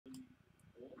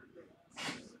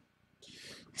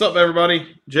What's up,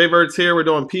 everybody? Jay Bird's here. We're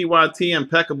doing PYT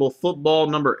Impeccable Football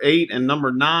number 8 and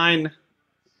number 9.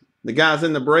 The guys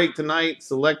in the break tonight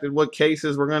selected what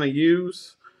cases we're going to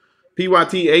use.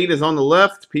 PYT 8 is on the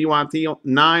left. PYT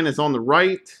 9 is on the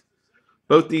right.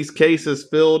 Both these cases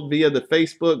filled via the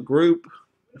Facebook group.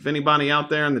 If anybody out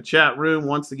there in the chat room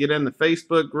wants to get in the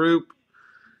Facebook group,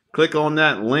 click on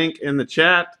that link in the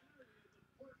chat,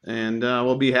 and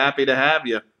we'll be happy to have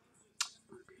you.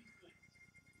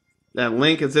 That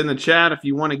link is in the chat. If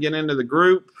you want to get into the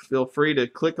group, feel free to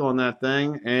click on that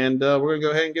thing. And we're going to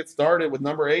go ahead and get started with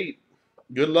number 8.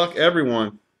 Good luck,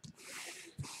 everyone.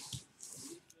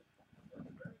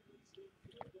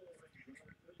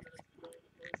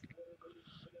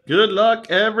 Good luck,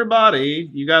 everybody.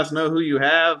 You guys know who you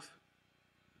have.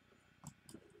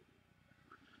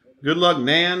 Good luck,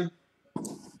 Nan.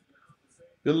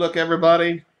 Good luck,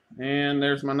 everybody. And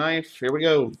there's my knife. Here we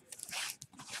go.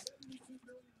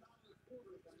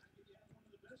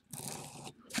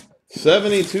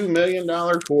 $72 million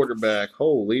quarterback.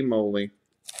 Holy moly.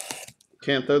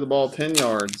 Can't throw the ball 10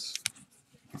 yards.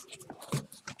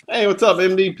 Hey, what's up,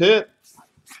 MD Pitt?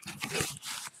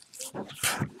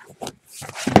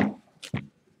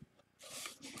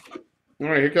 All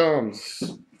right, here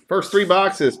comes. First 3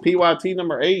 boxes, PYT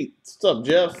number 8. What's up,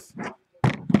 Jeff?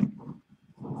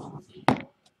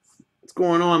 What's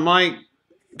going on, Mike?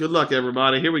 Good luck,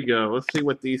 everybody. Here we go. Let's see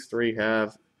what these 3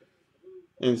 have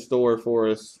in store for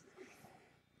us.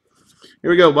 Here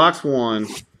we go, box 1.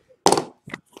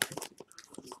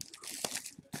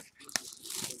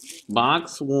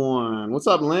 Box 1. What's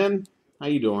up, Lynn? How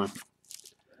you doing?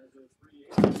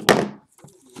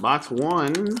 Box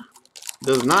 1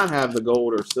 does not have the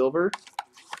gold or silver.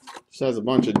 Just has a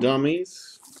bunch of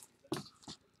dummies.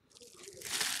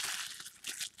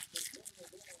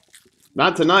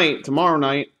 Not tonight, tomorrow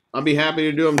night. I'll be happy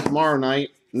to do them tomorrow night.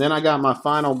 And then I got my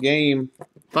final game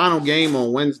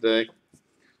on Wednesday.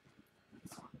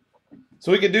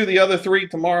 So we can do the other 3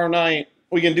 tomorrow night.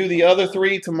 We can do the other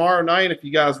 3 tomorrow night if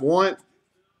you guys want.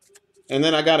 And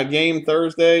then I got a game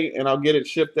Thursday, and I'll get it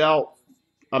shipped out.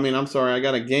 I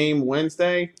got a game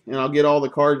Wednesday, and I'll get all the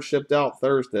cards shipped out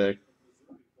Thursday.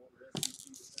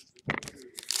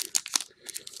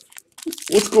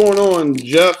 What's going on,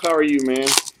 Jeff? How are you, man?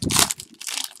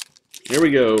 Here we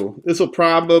go. This will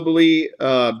probably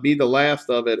be the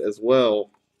last of it as well.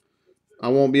 I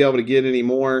won't be able to get any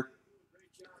more.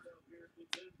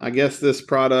 I guess this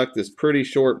product is pretty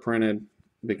short printed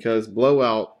because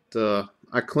blowout. I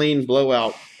cleaned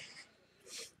blowout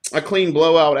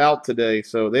out today,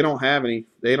 so they don't have any.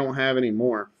 They don't have any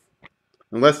more,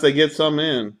 unless they get some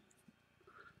in.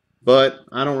 But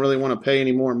I don't really want to pay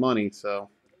any more money, so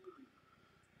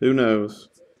who knows?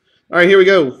 All right, here we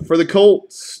go for the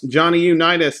Colts. Johnny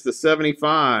Unitas to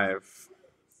 75.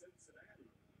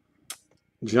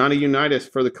 Johnny Unitas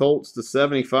for the Colts to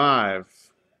 75.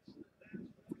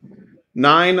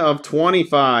 9 of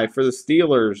 25 for the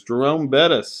Steelers. Jerome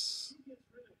Bettis.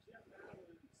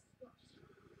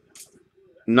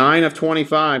 9 of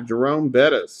 25. Jerome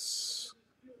Bettis.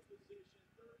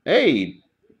 Hey,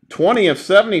 20 of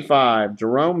 75.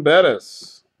 Jerome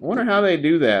Bettis. I wonder how they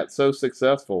do that so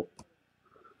successful.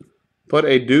 Put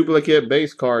a duplicate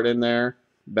base card in there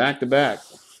back to back.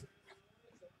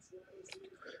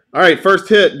 All right, first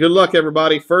hit. Good luck,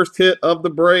 everybody. First hit of the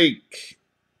break.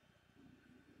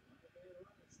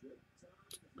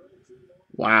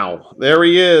 Wow, there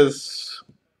he is.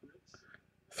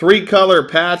 3-color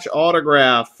patch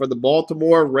autograph for the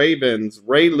Baltimore Ravens.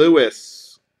 Ray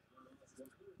Lewis.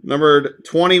 Numbered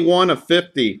 21 of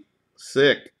 50.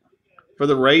 Sick. For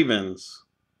the Ravens.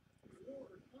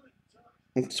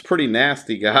 It's pretty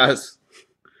nasty, guys.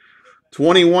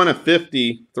 21 of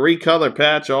 50. 3-color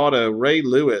patch auto. Ray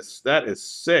Lewis. That is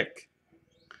sick.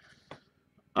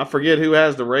 I forget who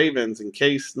has the Ravens in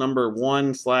case number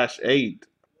 1/8.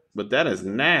 But that is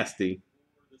nasty.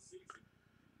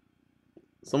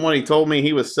 Somebody told me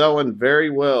he was selling very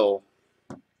well.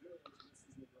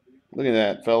 Look at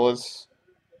that, fellas.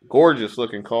 Gorgeous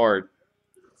looking card.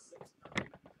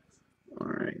 All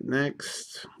right,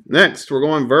 next. Next, we're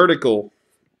going vertical.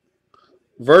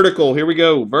 Vertical, here we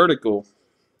go. Vertical.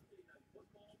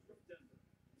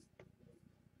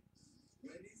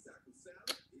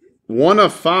 One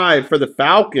of 5 for the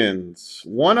Falcons.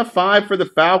 1 of 5 for the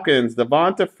Falcons.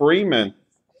 Devonta Freeman.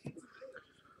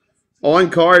 On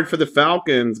card for the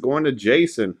Falcons, going to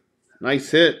Jason.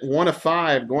 Nice hit. 1 of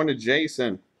 5 going to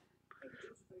Jason.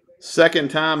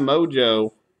 Second time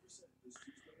mojo.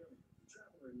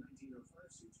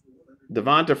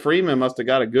 Devonta Freeman must have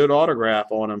got a good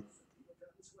autograph on him.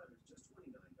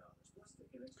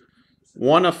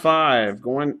 1/5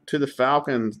 going to the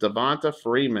Falcons, Devonta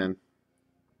Freeman.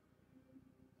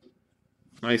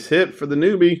 Nice hit for the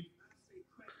newbie.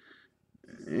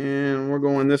 And we're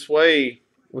going this way.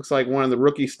 Looks like one of the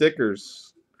rookie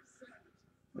stickers.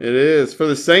 It is for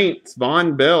the Saints,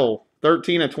 Von Bell,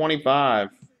 13/25.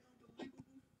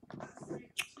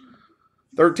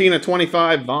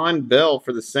 13/25, Von Bell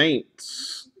for the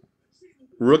Saints.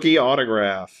 Rookie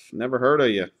autograph. Never heard of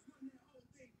you.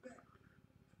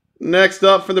 Next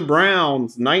up for the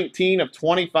Browns,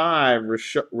 19/25,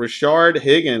 Rashard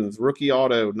Higgins, rookie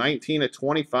auto,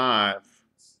 19/25.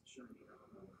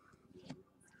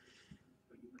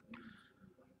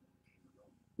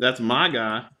 That's my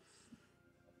guy.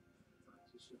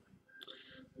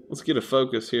 Let's get a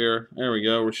focus here. There we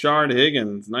go. Rashard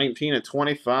Higgins,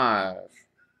 19/25.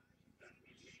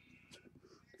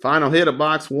 Final hit of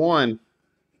box 1.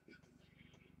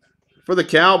 For the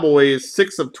Cowboys,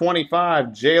 6/25,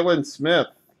 Jalen Smith.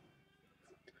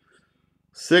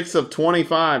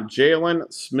 6/25,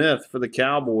 Jalen Smith for the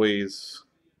Cowboys.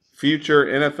 Future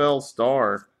NFL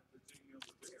star.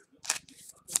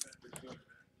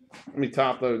 Let me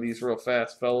top load these real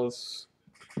fast, fellas.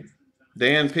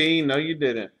 Dan P, no you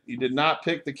didn't. You did not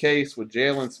pick the case with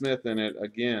Jalen Smith in it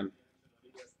again.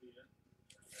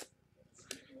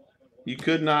 You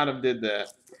could not have did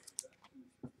that.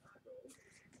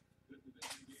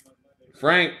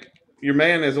 Frank, your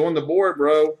man is on the board,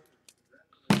 bro.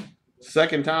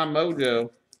 Second time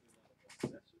mojo.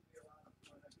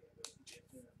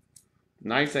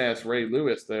 Nice ass Ray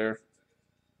Lewis there.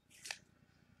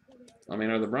 I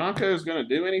mean, are the Broncos going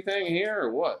to do anything here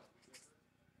or what?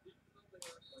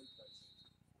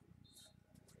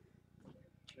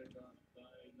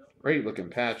 Great looking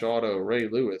patch auto, Ray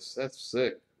Lewis. That's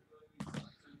sick.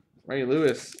 Ray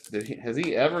Lewis, has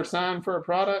he ever signed for a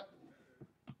product?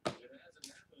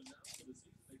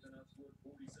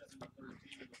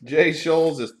 Jay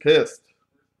Scholes is pissed.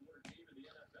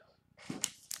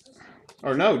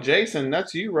 Or no, Jason,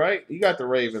 that's you, right? You got the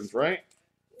Ravens, right?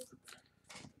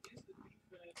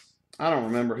 I don't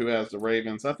remember who has the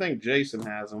Ravens. I think Jason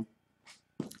has them.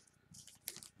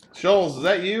 Scholes, is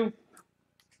that you?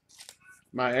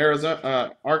 My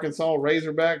Arkansas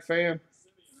Razorback fan?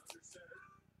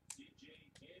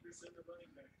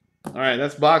 All right,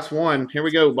 that's box 1. Here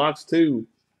we go, box 2.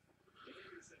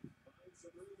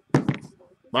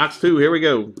 Box 2, here we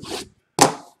go.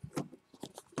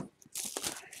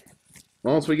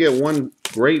 Once we get one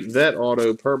great vet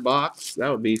auto per box, that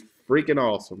would be freaking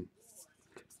awesome.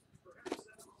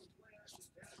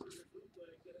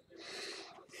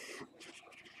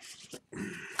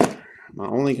 My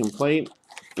only complaint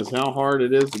is how hard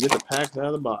it is to get the packs out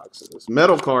of the boxes.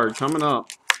 Metal card coming up.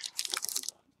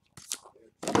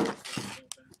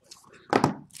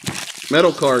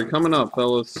 Metal card coming up,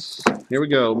 fellas. Here we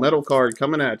go. Metal card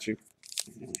coming at you.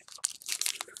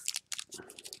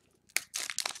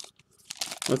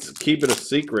 Let's keep it a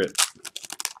secret.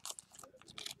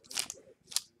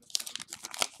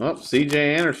 Oh,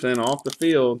 C.J. Anderson off the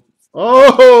field.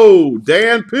 Oh,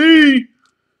 Dan P.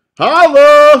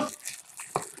 Holla!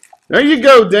 There you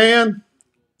go, Dan.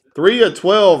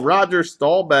 3/12, Roger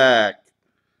Staubach.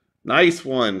 Nice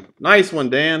one. Nice one,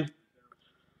 Dan.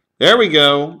 There we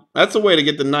go. That's a way to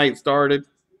get the night started.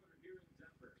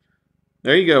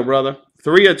 There you go, brother.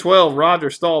 3/12, Roger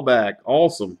Staubach.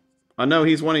 Awesome. I know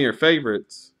he's one of your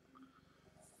favorites.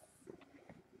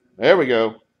 There we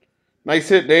go. Nice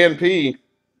hit, Dan P.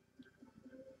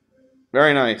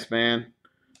 Very nice, man.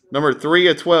 Number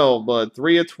 3/12, bud.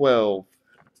 3/12.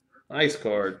 Nice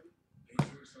card.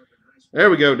 There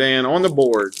we go, Dan. On the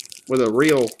board with a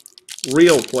real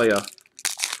player.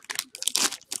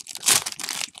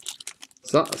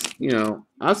 So, you know,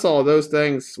 I saw those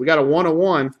things. We got a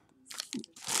 1/1.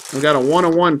 We got a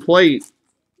 1/1 plate.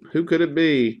 Who could it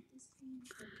be?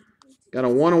 Got a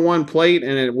 1/1 plate,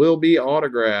 and it will be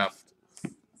autographed.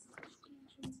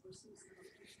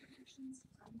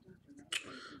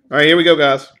 All right, here we go,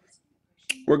 guys.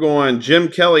 We're going Jim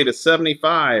Kelly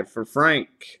 /75 for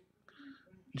Frank.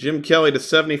 Jim Kelly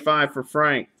 /75 for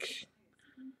Frank.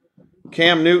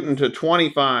 Cam Newton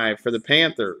 /25 for the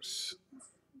Panthers.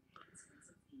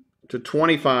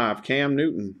 /25, Cam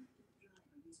Newton.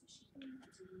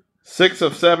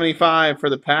 6/75 for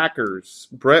the Packers,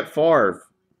 Brett Favre.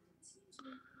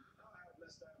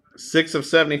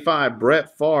 6/75,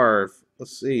 Brett Favre.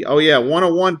 Let's see. Oh, yeah,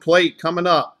 1/1 plate coming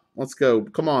up. Let's go.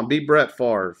 Come on, be Brett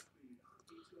Favre.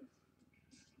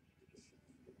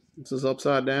 This is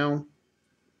upside down.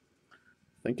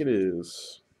 I think it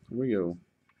is. Here we go.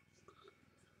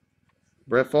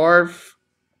 Brett Favre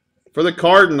for the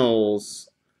Cardinals.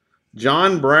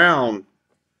 John Brown.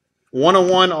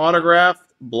 101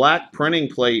 autographed black printing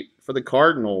plate for the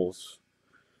Cardinals.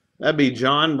 That'd be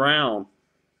John Brown.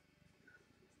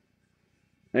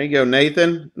 There you go,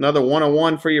 Nathan. Another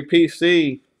 101 for your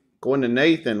PC. Going to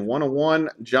Nathan. 101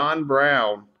 John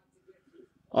Brown.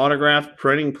 Autographed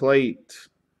printing plate.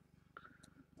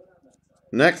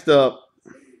 Next up,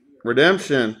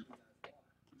 redemption.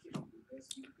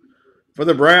 For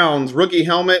the Browns, rookie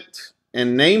helmet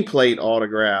and nameplate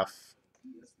autograph.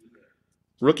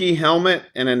 Rookie helmet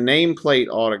and a nameplate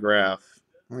autograph.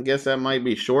 I guess that might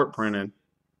be short printed.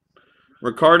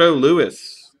 Ricardo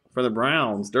Lewis for the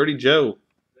Browns. Dirty Joe.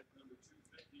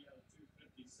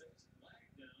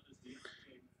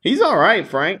 He's all right,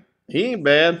 Frank. He ain't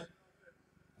bad.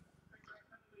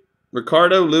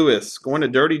 Ricardo Lewis going to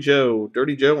Dirty Joe.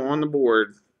 Dirty Joe on the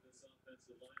board.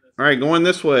 All right, going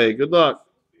this way. Good luck.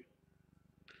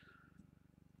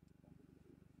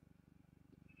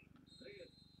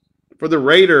 For the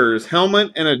Raiders,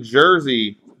 helmet and a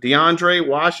jersey. DeAndre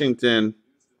Washington.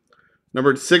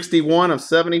 Numbered 61 of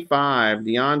 75.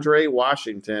 DeAndre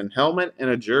Washington. Helmet and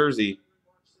a jersey.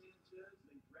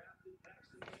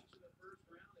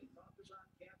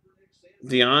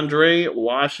 DeAndre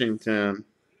Washington.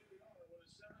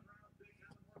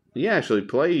 He actually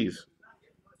plays.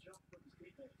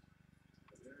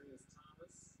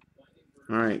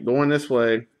 All right, going this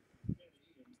way.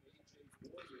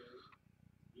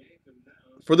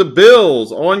 For the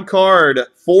Bills, on card,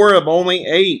 4 of only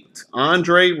 8.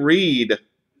 Andre Reed.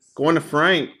 Going to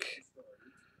Frank.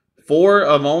 4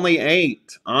 of only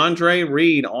 8. Andre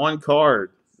Reed on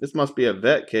card. This must be a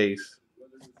vet case.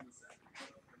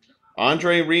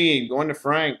 Andre Reed going to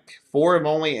Frank. 4 of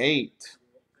only 8.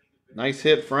 Nice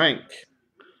hit, Frank.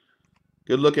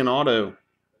 Good looking auto.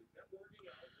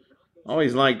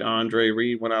 Always liked Andre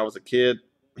Reed when I was a kid.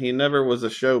 He never was a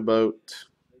showboat.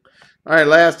 All right,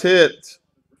 last hit.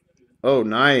 Oh,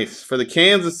 nice. For the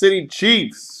Kansas City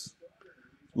Chiefs,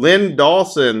 Lynn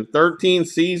Dawson, 13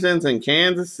 seasons in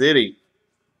Kansas City.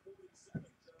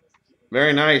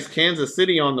 Very nice. Kansas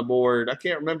City on the board. I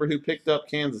can't remember who picked up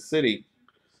Kansas City.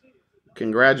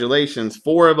 Congratulations.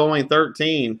 4 of only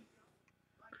 13.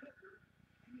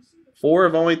 4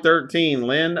 of only 13.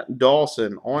 Lynn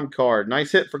Dawson on card.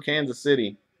 Nice hit for Kansas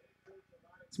City.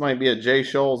 This might be a Jay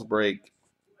Scholes break.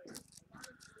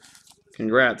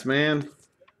 Congrats, man.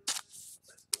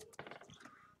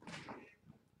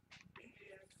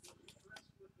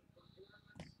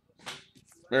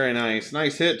 Very nice.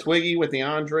 Nice hit, Twiggy, with the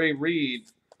Andre Reed.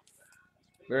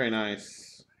 Very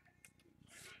nice.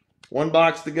 1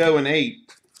 box to go in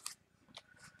 8.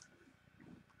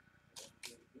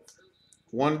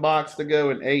 1 box to go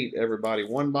in 8, everybody.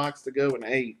 1 box to go in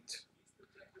 8.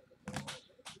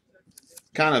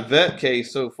 Kind of vet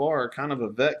case so far. Kind of a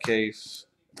vet case.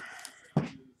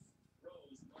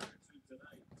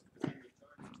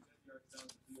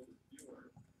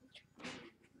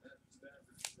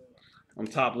 I'm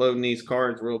top loading these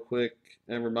cards real quick,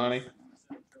 everybody.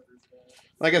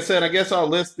 Like I said, I guess I'll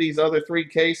list these other 3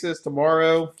 cases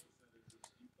tomorrow.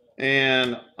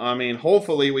 And, I mean,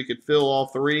 hopefully we could fill all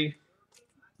 3.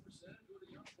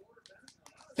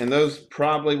 And those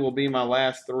probably will be my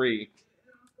last 3.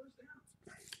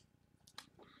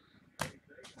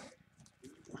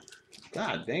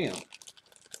 God damn.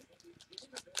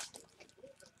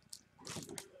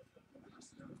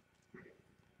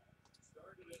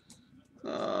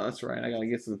 That's right. I got to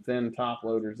get some thin top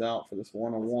loaders out for this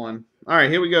 101. All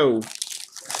right, here we go.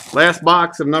 Last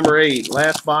box of number 8.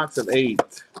 Last box of 8.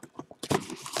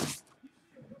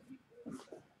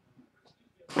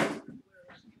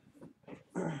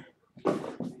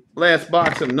 Last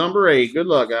box of number 8. Good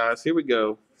luck, guys. Here we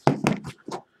go.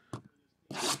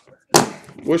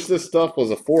 Wish this stuff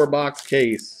was a 4-box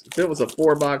case. If it was a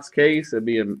 4-box case, it'd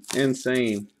be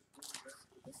insane.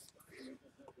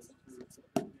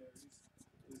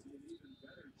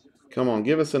 Come on,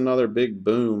 give us another big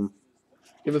boom.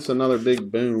 Give us another big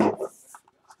boom.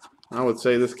 I would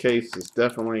say this case is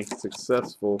definitely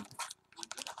successful.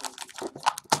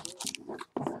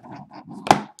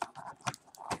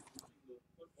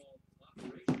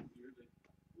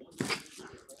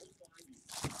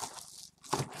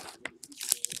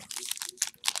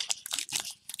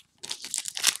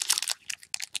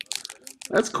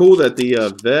 That's cool that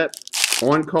the vet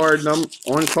on-card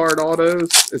autos,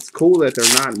 it's cool that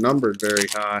they're not numbered very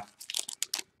high.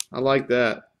 I like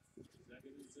that.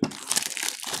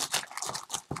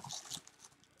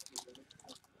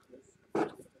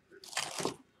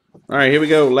 All right, here we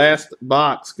go. Last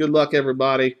box. Good luck,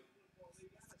 everybody.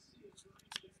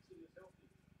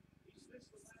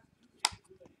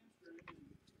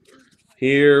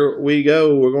 Here we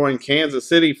go. We're going Kansas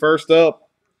City first up.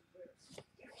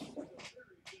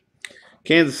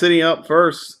 Kansas City up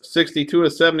first, 62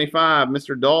 of 75,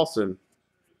 Mr. Dawson.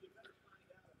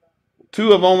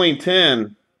 2 of only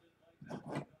 10.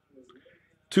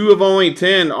 2 of only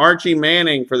 10, Archie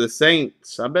Manning for the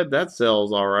Saints. I bet that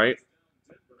sells all right.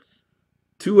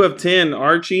 2 of 10,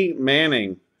 Archie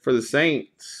Manning for the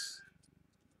Saints.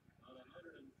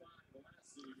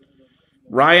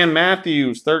 Ryan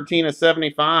Matthews, 13 of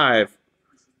 75.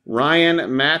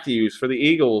 Ryan Matthews for the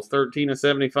Eagles, 13 of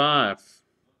 75.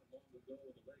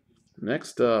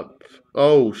 Next up.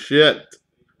 Oh, shit.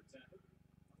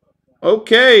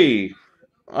 Okay.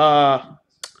 Well,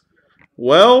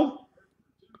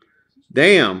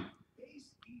 damn.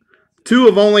 2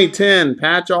 of only 10,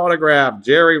 patch autograph,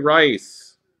 Jerry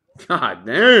Rice. God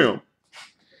damn.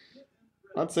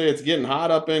 I'd say it's getting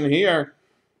hot up in here.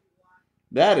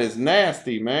 That is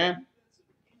nasty, man.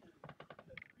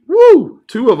 Woo!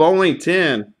 2 of only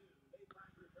 10.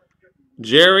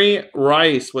 Jerry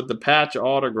Rice with the patch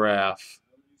autograph.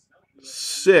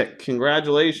 Sick.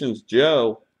 Congratulations,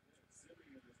 Joe.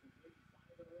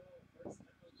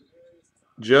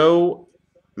 Joe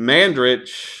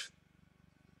Mandrich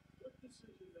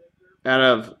out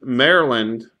of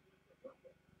Maryland.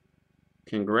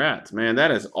 Congrats, man.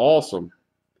 That is awesome.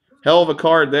 Hell of a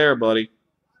card there, buddy.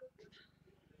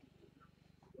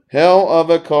 Hell of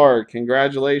a card.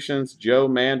 Congratulations, Joe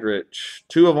Mandrich.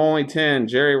 2 of only 10.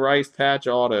 Jerry Rice patch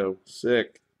auto.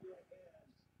 Sick.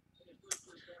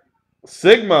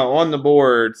 Sigma on the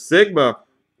board. Sigma.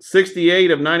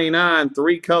 68 of 99.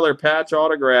 3-color patch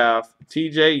autograph.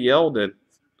 TJ Yeldon.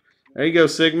 There you go,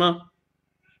 Sigma.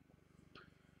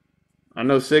 I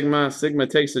know Sigma. Sigma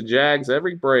takes the Jags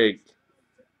every break.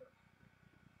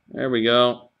 There we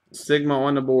go. Sigma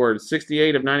on the board.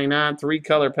 68 of 99.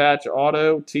 3-color patch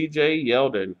auto. TJ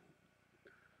Yeldon.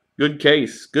 Good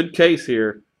case. Good case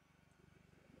here.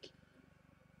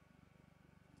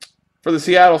 For the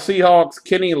Seattle Seahawks,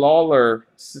 Kenny Lawler.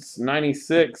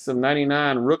 96 of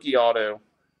 99. Rookie auto.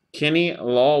 Kenny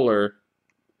Lawler.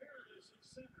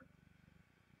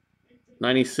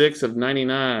 96 of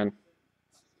 99.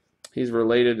 He's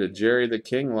related to Jerry the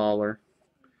King Lawler.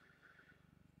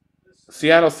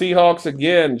 Seattle Seahawks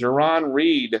again. Jerron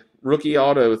Reed. Rookie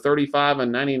auto. 35 of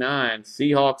 99.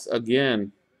 Seahawks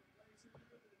again.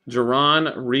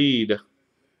 Jerron Reed.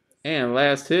 And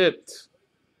last hit.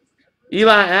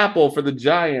 Eli Apple for the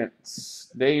Giants.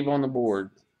 Dave on the board.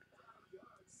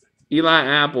 Eli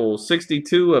Apple.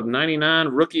 62 of 99.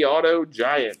 Rookie auto.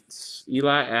 Giants.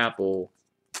 Eli Apple.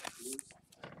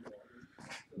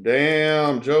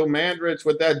 Damn, Joe Mandrich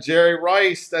with that Jerry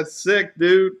Rice. That's sick,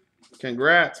 dude.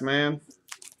 Congrats, man.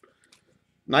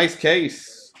 Nice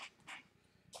case.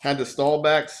 Had the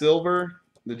Stallback Silver,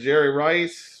 the Jerry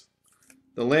Rice,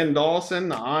 the Lynn Dawson,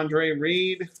 the Andre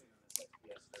Reed.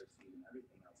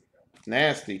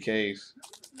 Nasty case.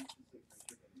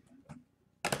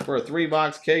 For a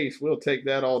 3-box case, we'll take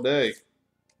that all day.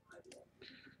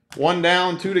 1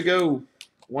 down, 2 to go.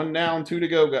 1 down, 2 to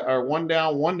go. Or 1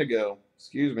 down, 1 to go.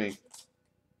 Excuse me.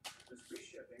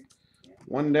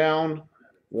 1 down,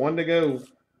 1 to go.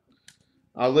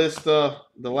 I'll list the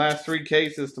last 3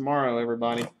 cases tomorrow,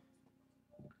 everybody.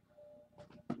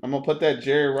 I'm going to put that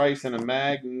Jerry Rice in a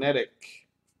magnetic.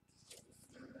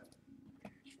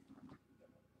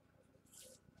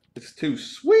 It's too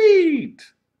sweet.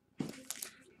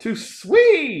 Too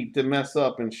sweet to mess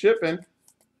up in shipping.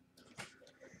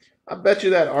 I bet you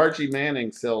that Archie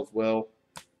Manning sells well.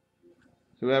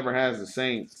 Whoever has the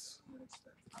Saints.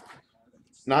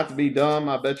 Not to be dumb,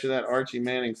 I bet you that Archie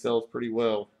Manning sells pretty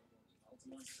well.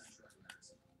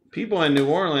 People in New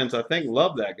Orleans, I think,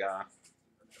 love that guy.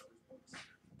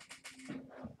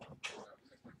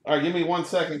 All right, give me 1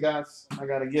 second, guys. I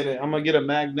got to get it. I'm going to get a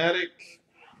magnetic.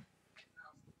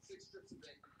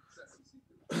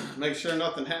 Make sure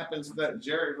nothing happens with that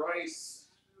Jerry Rice.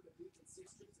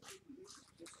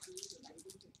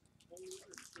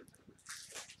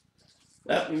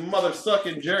 That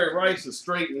mother-sucking Jerry Rice is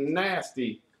straight and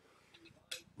nasty.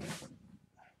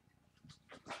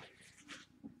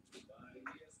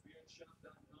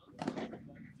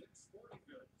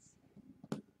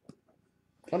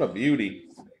 What a beauty.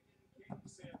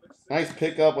 Nice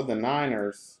pickup with the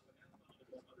Niners.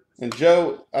 And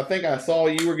Joe, I think I saw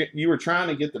you were trying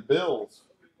to get the Bills,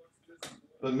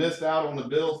 but missed out on the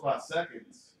Bills by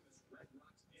seconds.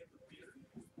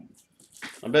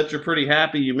 I bet you're pretty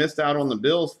happy you missed out on the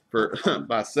Bills for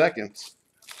by seconds.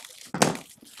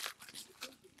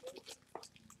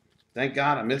 Thank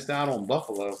God I missed out on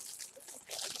Buffalo.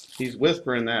 He's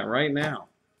whispering that right now.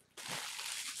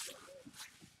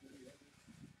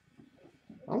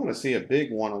 I want to see a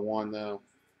big 101 though.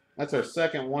 That's our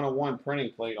second 101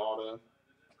 printing plate auto.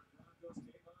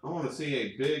 I want to see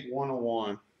a big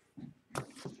 101.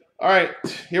 All right,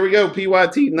 here we go.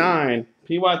 PYT 9.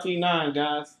 PYT 9,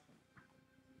 guys.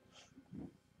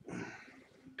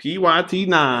 PYT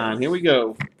 9. Here we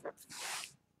go.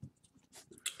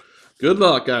 Good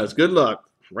luck, guys. Good luck.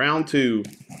 Round 2.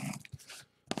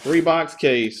 3-box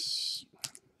case.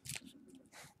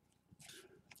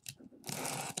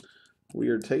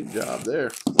 Weird tape job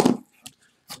there.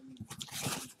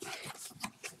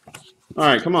 All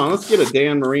right, come on. Let's get a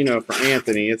Dan Marino for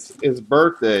Anthony. It's his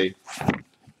birthday.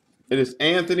 It is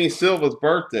Anthony Silva's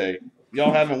birthday.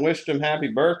 Y'all haven't wished him happy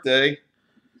birthday.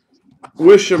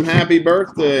 Wish him happy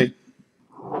birthday.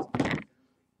 Well,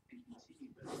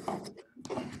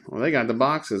 they got the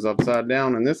boxes upside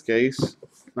down in this case.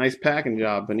 Nice packing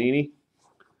job, Panini.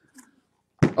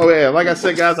 Oh, yeah, like I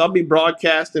said, guys, I'll be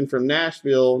broadcasting from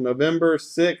Nashville November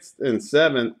 6th and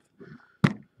 7th.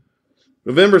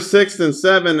 November 6th and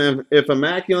 7th, if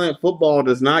Immaculate Football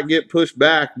does not get pushed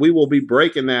back, we will be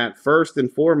breaking that first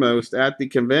and foremost at the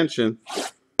convention.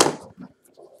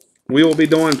 We will be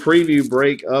doing preview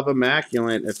break of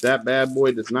Immaculate if that bad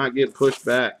boy does not get pushed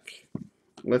back.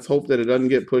 Let's hope that it doesn't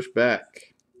get pushed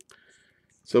back,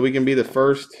 so we can be the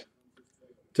first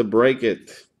to break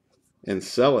it and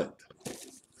sell it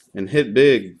and hit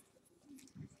big.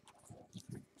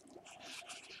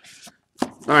 All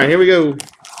right, here we go.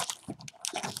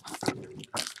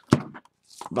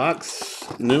 Box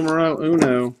numero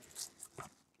uno.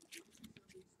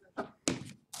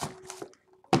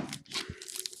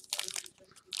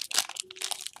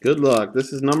 Good luck.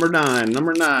 This is number 9.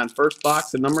 Number 9. First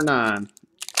box of number 9.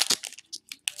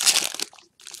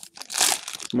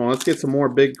 Come on, let's get some more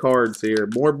big cards here.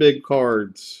 More big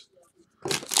cards.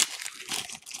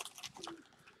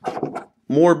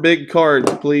 More big cards,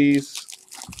 please.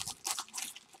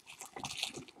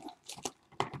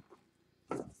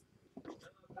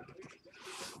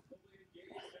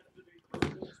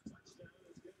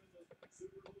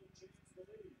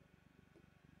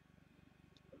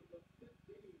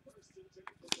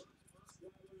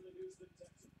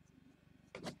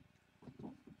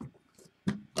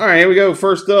 All right, here we go.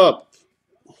 First up.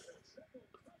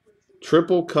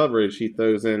 Triple coverage he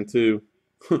throws in, too.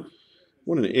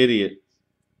 What an idiot.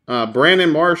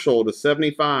 Brandon Marshall to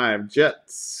 75.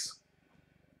 Jets.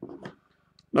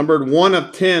 Numbered 1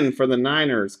 of 10 for the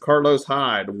Niners. Carlos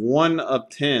Hyde. 1 of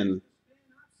 10.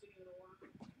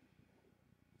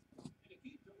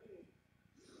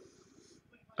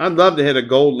 I'd love to hit a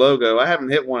gold logo. I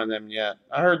haven't hit one of them yet.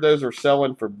 I heard those are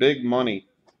selling for big money.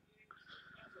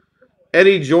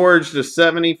 Eddie George to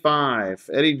 75.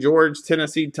 Eddie George,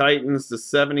 Tennessee Titans to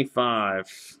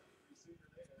 75.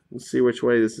 Let's see which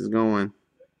way this is going.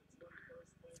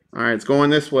 All right, it's going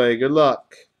this way. Good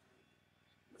luck.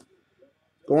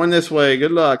 Going this way.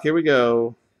 Good luck. Here we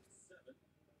go.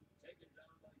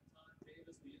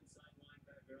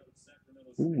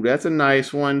 Ooh, that's a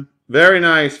nice one. Very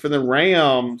nice for the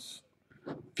Rams.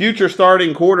 Future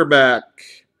starting quarterback.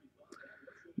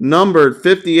 Numbered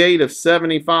 58 of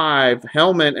 75.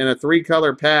 Helmet and a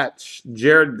 3-color patch.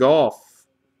 Jared Goff.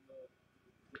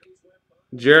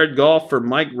 Jared Goff for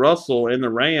Mike Russell in the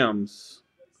Rams.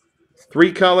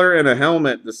 3-color and a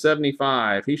helmet to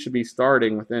 75. He should be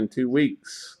starting within 2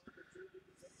 weeks.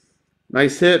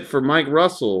 Nice hit for Mike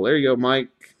Russell. There you go, Mike.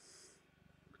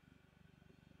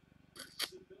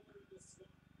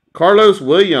 Carlos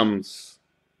Williams.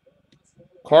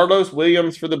 Carlos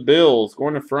Williams for the Bills.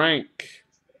 Going to Frank.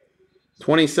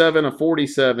 27 of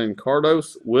 47.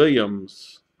 Carlos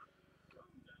Williams.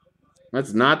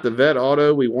 That's not the vet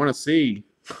auto we want to see.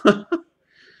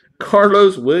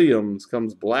 Carlos Williams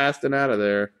comes blasting out of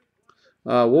there.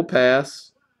 We'll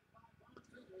pass.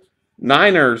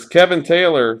 Niners, Kevin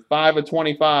Taylor, 5 of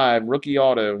 25. Rookie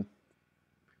auto.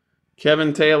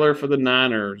 Kevin Taylor for the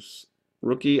Niners.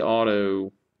 Rookie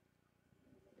auto.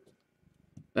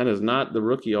 That is not the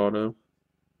rookie auto.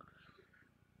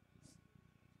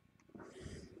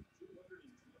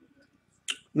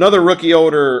 Another rookie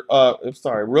odor.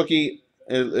 Sorry, rookie.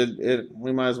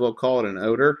 We might as well call it an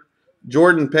odor.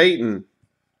 Jordan Payton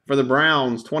for the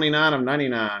Browns, 29 of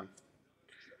 99.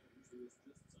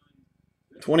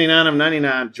 29 of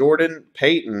 99. Jordan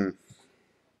Payton.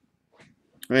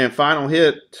 And final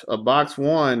hit of box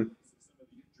 1.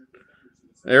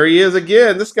 There he is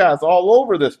again. This guy's all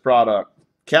over this product.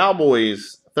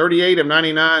 Cowboys, 38 of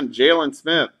 99. Jalen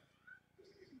Smith.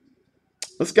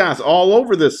 This guy's all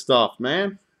over this stuff,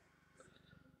 man.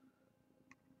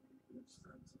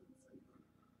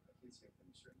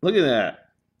 Look at that.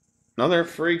 Another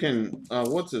freaking,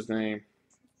 what's his name?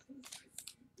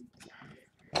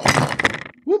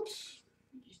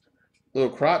 Little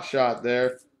crotch shot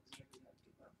there.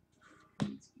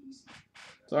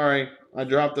 Sorry, I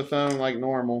dropped the phone like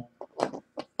normal.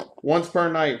 Once per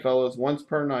night, fellas. Once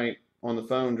per night on the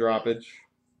phone droppage.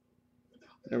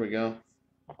 There we go.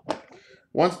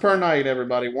 Once per night,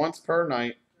 everybody. Once per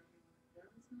night.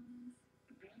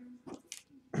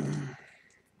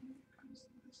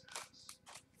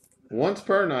 Once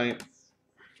per night.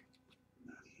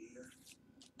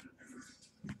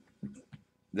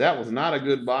 That was not a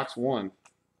good box one.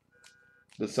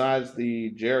 Besides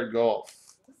the Jared Goff.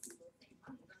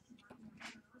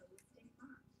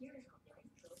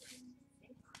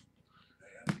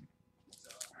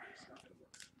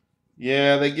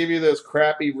 Yeah, they give you those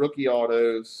crappy rookie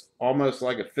autos, almost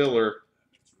like a filler.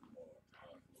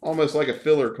 Almost like a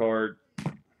filler card.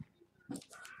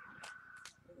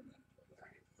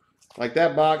 Like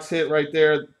that box hit right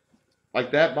there.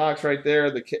 Like that box right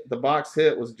there, the box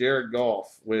hit was Jared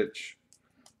Goff, which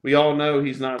we all know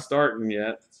he's not starting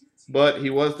yet. But he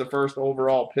was the first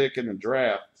overall pick in the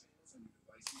draft.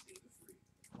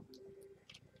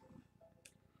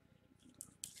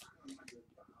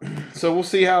 So we'll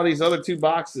see how these other two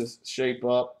boxes shape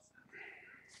up.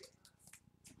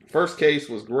 First case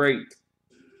was great.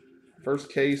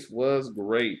 First case was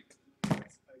great.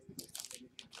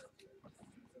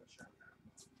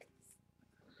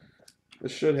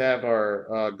 This should have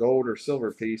our gold or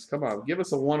silver piece. Come on, give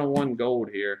us a 101 gold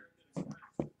here.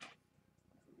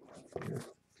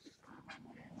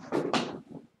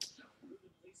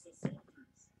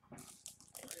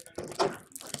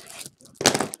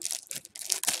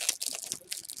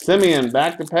 Simeon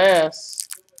back to pass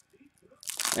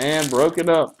and broke it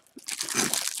up.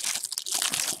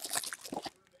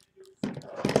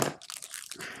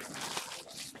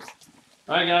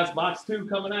 All right, guys, box 2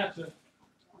 coming at you.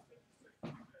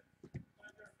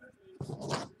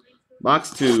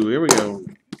 Box 2, here we go.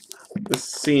 This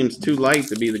seems too light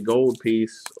to be the gold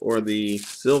piece or the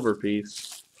silver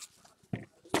piece.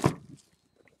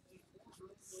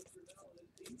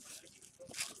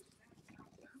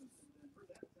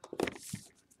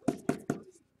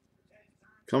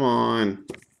 Come on.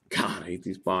 God, I hate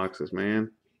these boxes, man.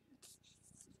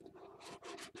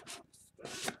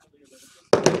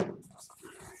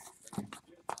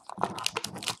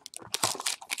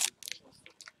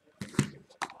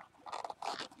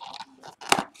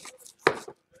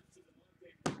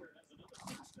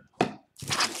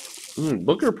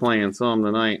 Booker playing some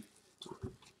tonight.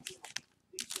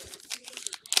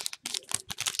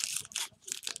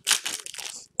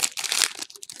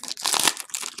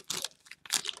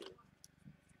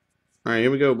 All right,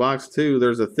 here we go. Box 2.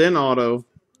 There's a thin auto.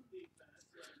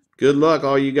 Good luck,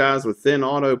 all you guys with thin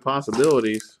auto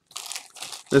possibilities.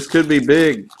 This could be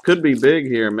big. Could be big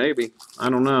here, maybe. I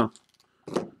don't know.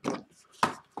 All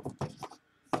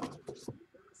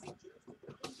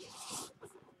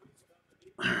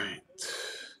right.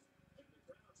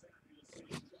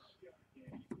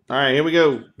 All right, here we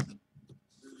go.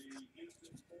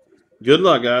 Good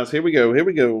luck, guys. Here we go. Here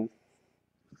we go.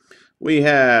 We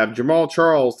have Jamal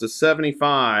Charles to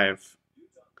 75.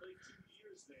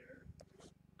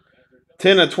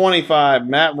 10 of 25,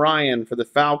 Matt Ryan for the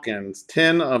Falcons.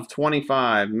 10 of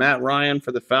 25, Matt Ryan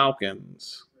for the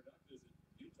Falcons.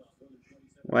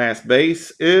 Last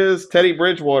base is Teddy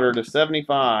Bridgewater to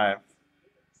 75.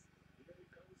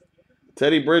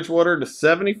 Teddy Bridgewater to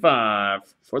 75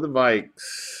 for the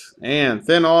Vikes. And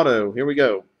thin auto. Here we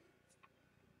go.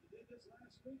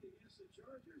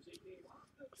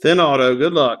 Thin auto.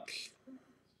 Good luck.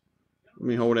 Let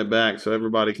me hold it back so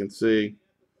everybody can see.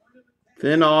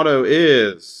 Thin auto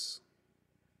is.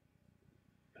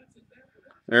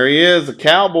 There he is, a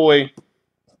Cowboy.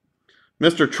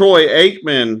 Mr. Troy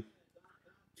Aikman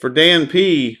for Dan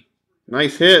P.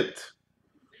 Nice hit.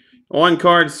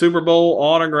 On-card Super Bowl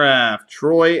autograph.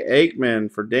 Troy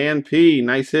Aikman for Dan P.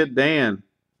 Nice hit, Dan.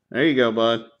 There you go,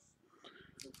 bud.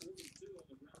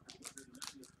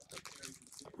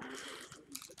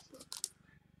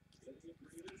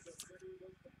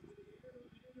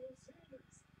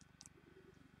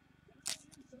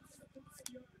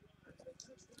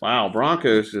 Wow,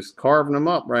 Broncos just carving them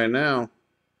up right now.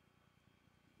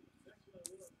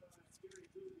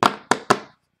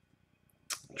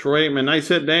 Troy Aikman, nice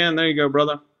hit, Dan. There you go,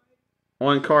 brother.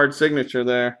 On-card signature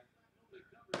there.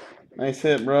 Nice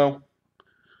hit, bro.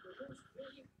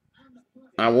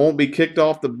 I won't be kicked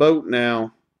off the boat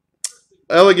now.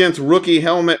 Elegance rookie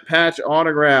helmet patch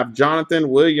autograph. Jonathan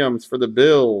Williams for the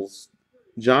Bills.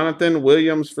 Jonathan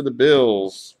Williams for the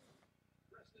Bills.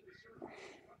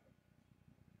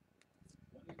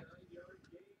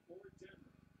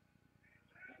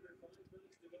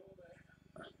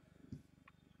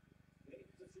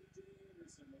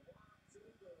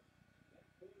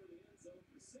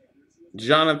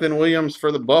 Jonathan Williams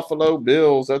for the Buffalo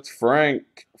Bills. That's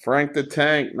Frank. Frank the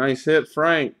Tank. Nice hit,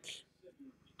 Frank.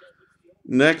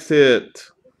 Next hit.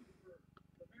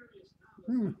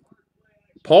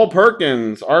 Paul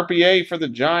Perkins, RPA for the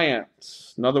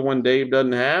Giants. Another one Dave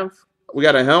doesn't have. We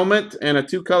got a helmet and a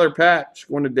two-color patch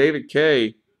going to David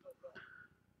K.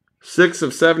 6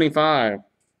 of 75.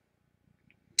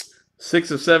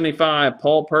 6 of 75.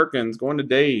 Paul Perkins going to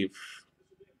Dave.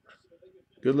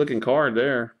 Good looking card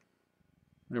there.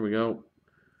 There we go.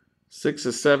 6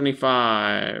 of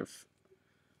 75.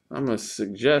 I'm going to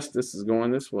suggest this is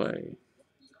going this way.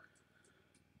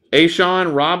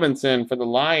 Ashawn Robinson for the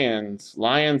Lions.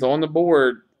 Lions on the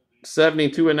board.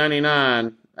 72 of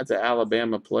 99. That's an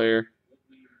Alabama player.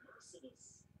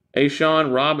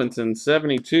 Ashawn Robinson,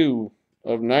 72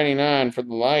 of 99 for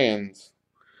the Lions.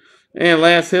 And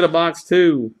last hit of box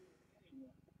 2.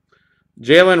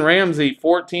 Jalen Ramsey,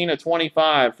 14 of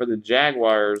 25 for the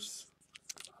Jaguars.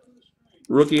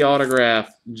 Rookie autograph.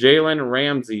 Jalen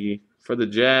Ramsey for the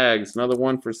Jags. Another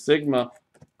one for Sigma.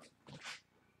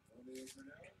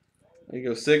 There you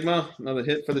go, Sigma. Another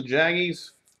hit for the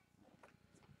Jaggies.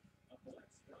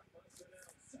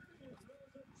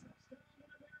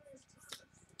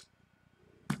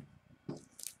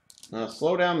 Now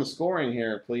slow down the scoring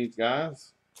here, please,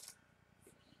 guys.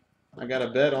 I got a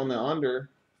bet on the under,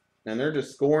 and they're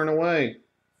just scoring away.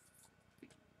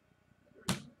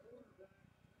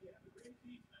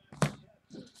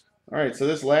 All right, so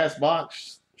this last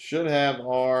box should have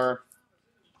our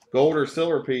gold or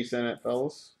silver piece in it,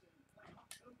 fellas.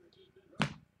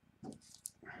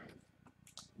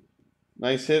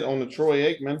 Nice hit on the Troy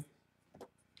Aikman.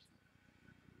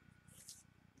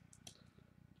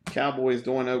 Cowboys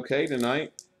doing okay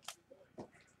tonight.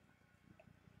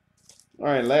 All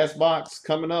right, last box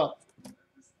coming up.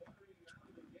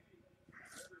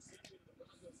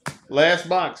 Last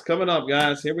box coming up,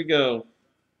 guys. Here we go.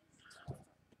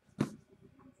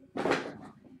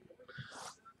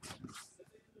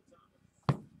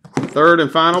 Third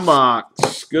and final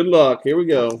box. Good luck. Here we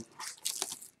go.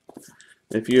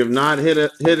 If you have not hit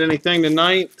anything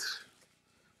tonight,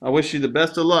 I wish you the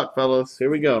best of luck, fellas. Here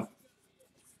we go.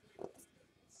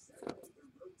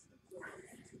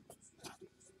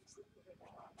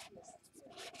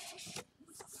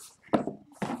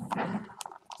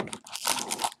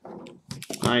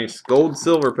 Nice. Gold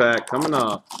silver pack coming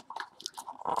up.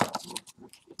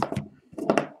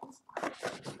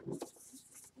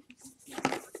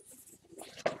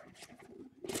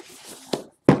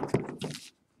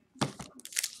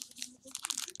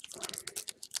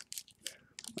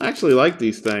 I actually like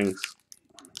these things.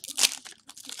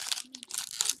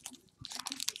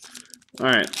 All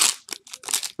right.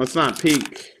 Let's not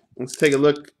peek. Let's take a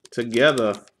look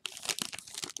together.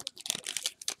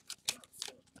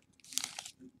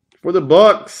 For the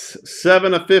Bucks,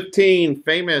 7 of 15,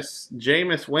 famous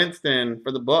Jameis Winston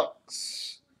for the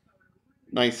Bucks.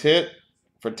 Nice hit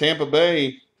for Tampa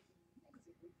Bay.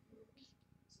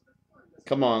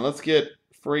 Come on, let's get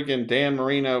freaking Dan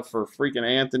Marino for freaking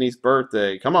Anthony's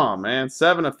birthday. Come on, man.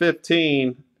 7 of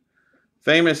 15,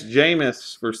 famous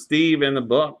Jameis for Steve and the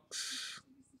Bucks.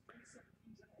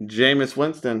 Jameis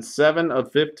Winston, 7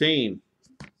 of 15.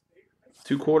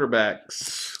 2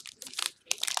 quarterbacks.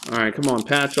 All right, come on.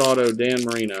 Patch auto, Dan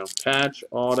Marino. Patch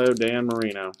auto, Dan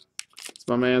Marino. It's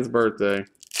my man's birthday.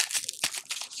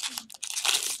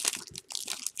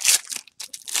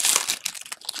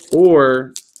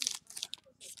 Or,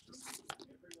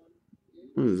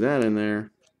 what is that in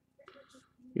there?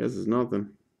 I guess it's nothing.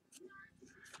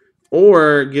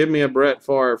 Or, give me a Brett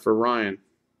Favre for Ryan.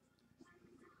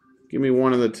 Give me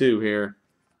one of the two here.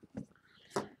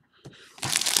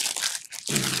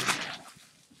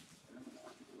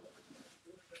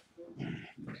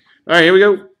 All right, here we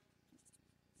go.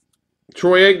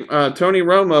 Tony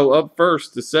Romo up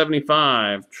first to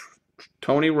 75.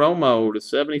 Tony Romo to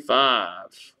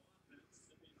 75.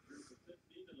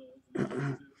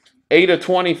 8 of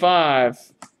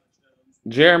 25.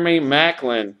 Jeremy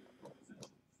Maclin.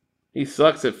 He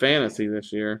sucks at fantasy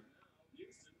this year.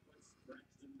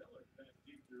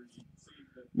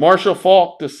 Marshall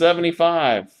Faulk to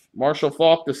 75. Marshall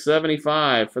Faulk to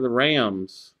 75 for the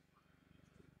Rams.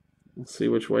 Let's see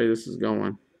which way this is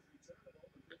going.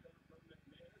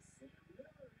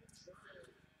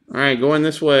 All right, going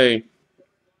this way.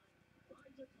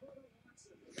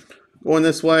 Going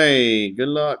this way. Good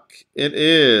luck. It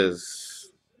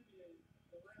is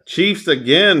Chiefs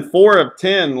again, 4 of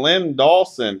 10, Lynn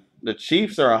Dawson. The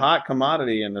Chiefs are a hot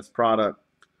commodity in this product.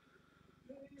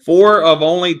 4 of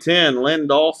only 10, Lynn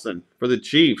Dawson for the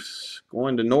Chiefs.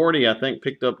 Going to Nordy, I think,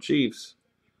 picked up Chiefs.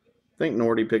 I think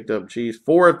Nordy picked up Chiefs.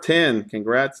 4 of 10.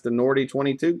 Congrats to Nordy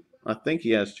 22. I think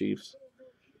he has Chiefs.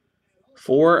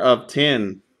 4 of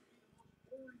 10.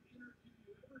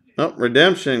 Oh,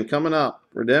 redemption coming up.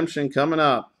 Redemption coming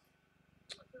up.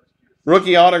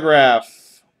 Rookie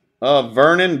autograph of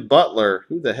Vernon Butler.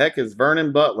 Who the heck is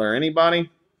Vernon Butler? Anybody?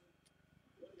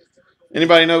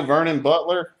 Anybody know Vernon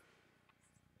Butler?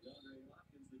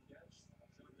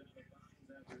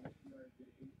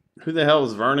 Who the hell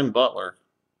is Vernon Butler?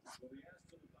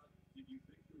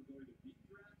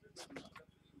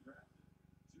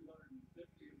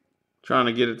 Trying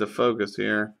to get it to focus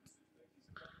here.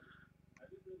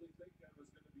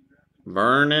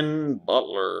 Vernon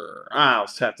Butler. I'll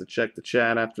just have to check the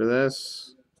chat after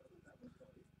this.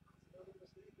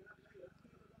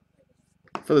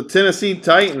 For the Tennessee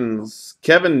Titans,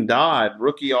 Kevin Dodd,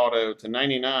 rookie auto to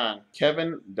 99.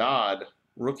 Kevin Dodd,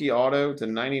 rookie auto to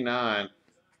 99.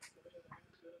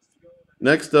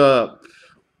 Next up,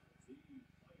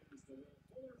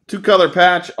 2-color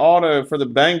patch auto for the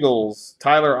Bengals,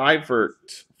 Tyler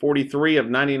Eifert, 43 of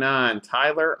 99.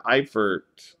 Tyler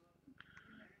Eifert.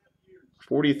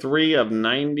 43 of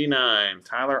 99.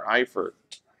 Tyler Eifert.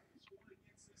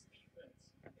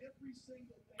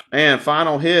 And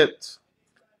final hit.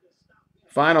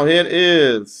 Final hit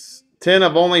is 10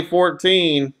 of only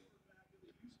 14.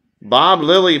 Bob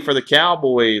Lilly for the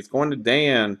Cowboys. Going to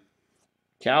Dan.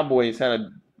 Cowboys had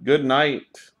a good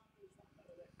night.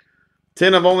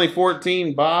 10 of only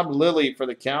 14. Bob Lilly for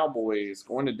the Cowboys.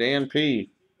 Going to Dan P.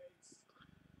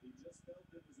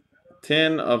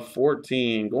 10 of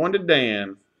 14. Going to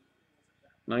Dan.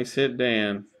 Nice hit,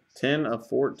 Dan. 10 of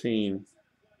 14.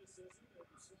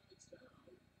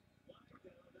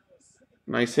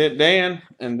 Nice hit, Dan.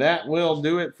 And that will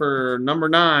do it for number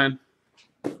 9.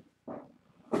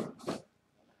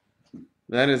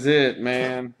 That is it,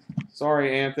 man.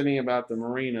 Sorry, Anthony, about the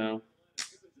Merino.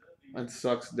 That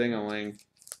sucks ding-a-ling.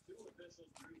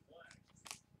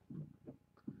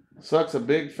 Sucks a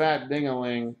big fat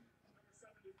ding-a-ling.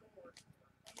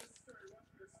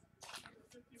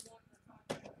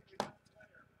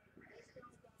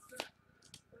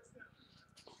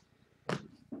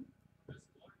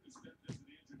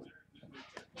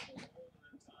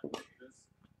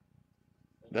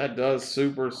 That does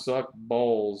super suck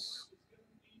balls.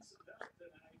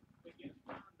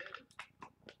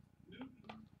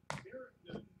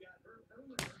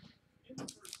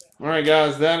 All right,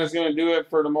 guys, that is going to do it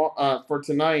for tomorrow. For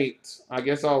tonight, I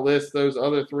guess I'll list those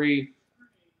other 3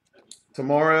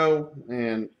 tomorrow,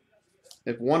 and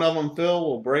if one of them fill,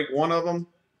 we'll break one of them.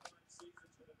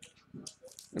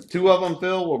 If 2 of them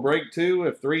fill, we'll break 2.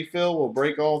 If 3 fill, we'll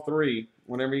break all 3.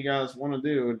 Whatever you guys want to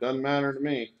do, it doesn't matter to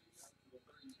me.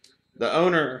 The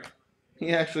owner,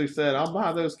 he actually said, I'll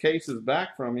buy those cases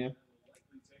back from you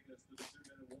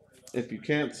if you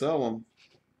can't sell them.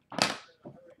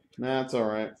 Nah, that's all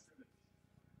right.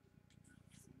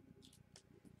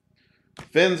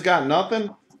 Finn's got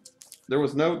nothing? There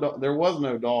was no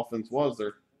Dolphins, was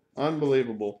there?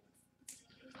 Unbelievable.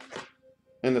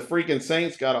 And the freaking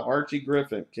Saints got an Archie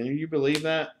Griffin. Can you believe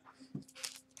that?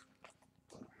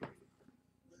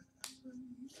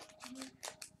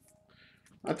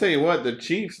 I tell you what, the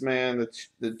Chiefs, man,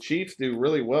 the Chiefs do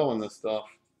really well in this stuff.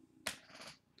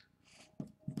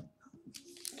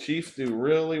 Chiefs do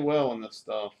really well in this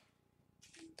stuff.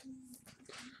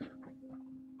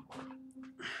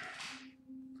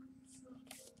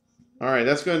 All right,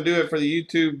 that's going to do it for the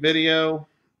YouTube video.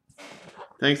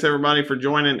 Thanks, everybody, for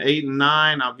joining 8 and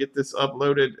 9. I'll get this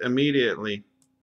uploaded immediately.